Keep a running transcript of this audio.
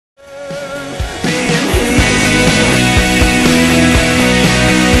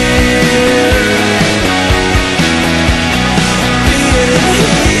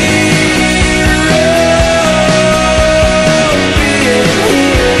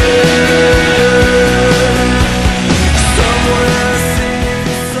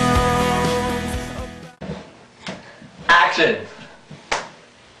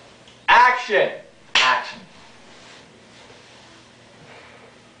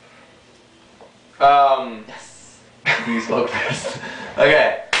Yes. You spoke first.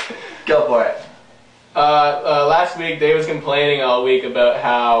 Okay. Go for it. Last week Dave was complaining all week about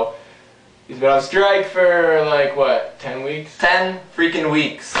how he's been on strike for like what, 10 weeks? 10 freaking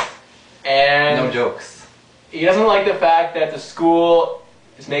weeks. And No jokes. he doesn't like the fact that the school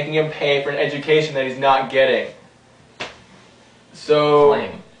is making him pay for an education that he's not getting. So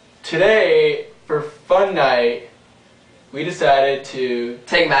Flame. today, for fun night, we decided to...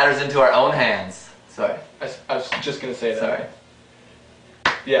 Take matters into our own hands. Sorry. I was just gonna say that.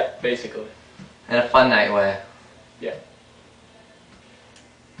 Sorry. Yeah, basically. In a fun night way. Yeah.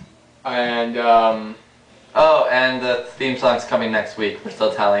 And, Oh, and the theme song's coming next week. We're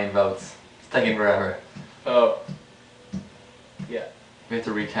still tallying votes. It's taking forever. oh. Yeah, We have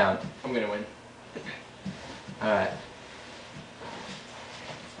to recount. I'm gonna win. Alright.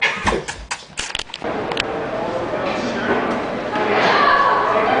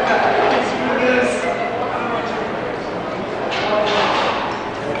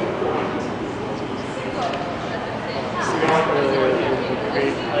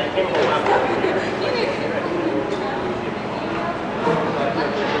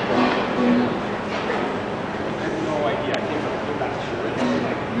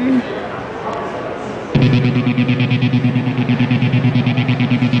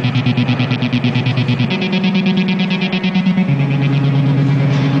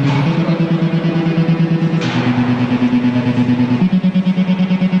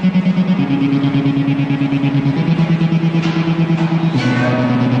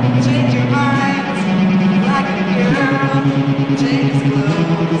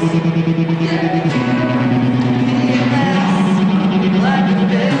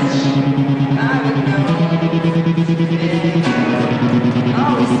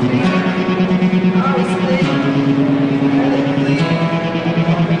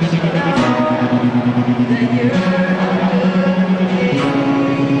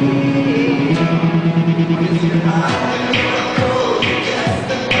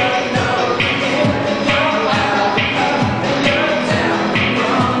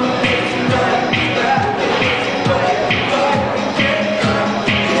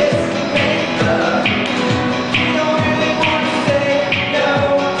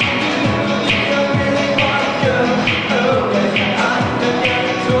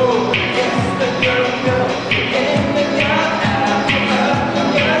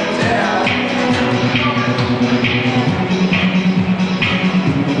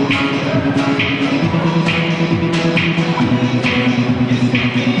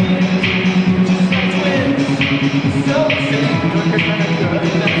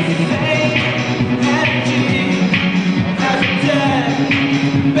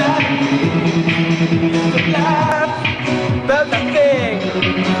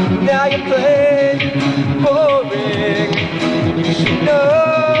 Now you're playing boring. You should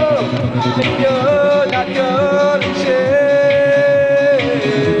know that you're not gonna change.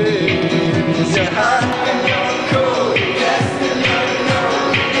 You're hot and you're cold, yes and you're no,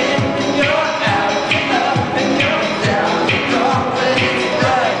 in and you're out, up and you're down. You're wrong when it's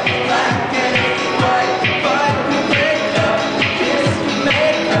right, black and it's white. Fight to break up, kiss to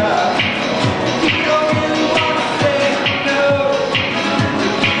make up. You don't really wanna say no.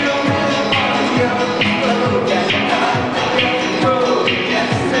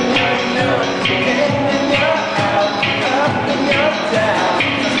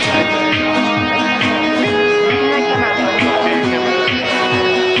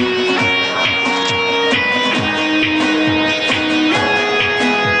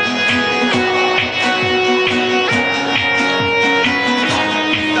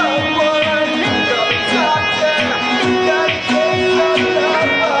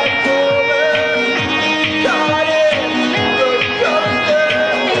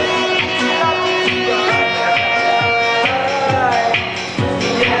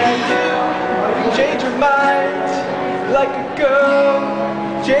 Like a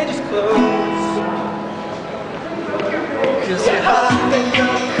girl changes clothes. 'Cause you're hot and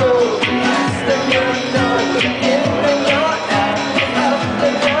you're cold, yes and you're not, you're in and you're out, up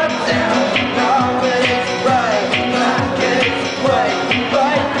and you're down. Wrong when it's right, black and it's white.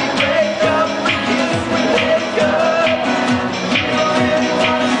 Fight, we break up, we kiss, we wake up. You don't really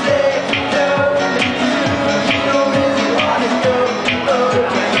wanna say no. You don't really wanna go. Oh,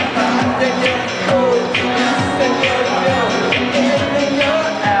 you're hot and you're cold, yes and you're in and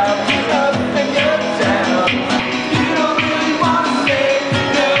you're out,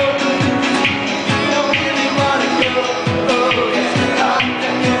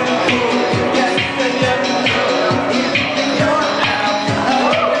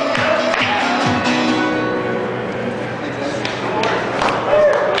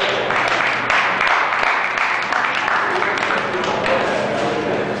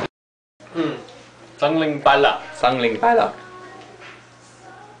 Sangling Bala. Sangling Bailak.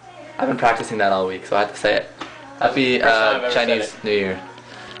 I've been practicing that all week, so I have to say it. Happy First time I've ever said Chinese it. New Year.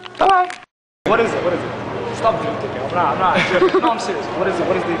 Bye-bye. What is it? What is it? Stop doing it. I'm not. No, I'm serious. What is it?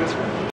 What is the this for?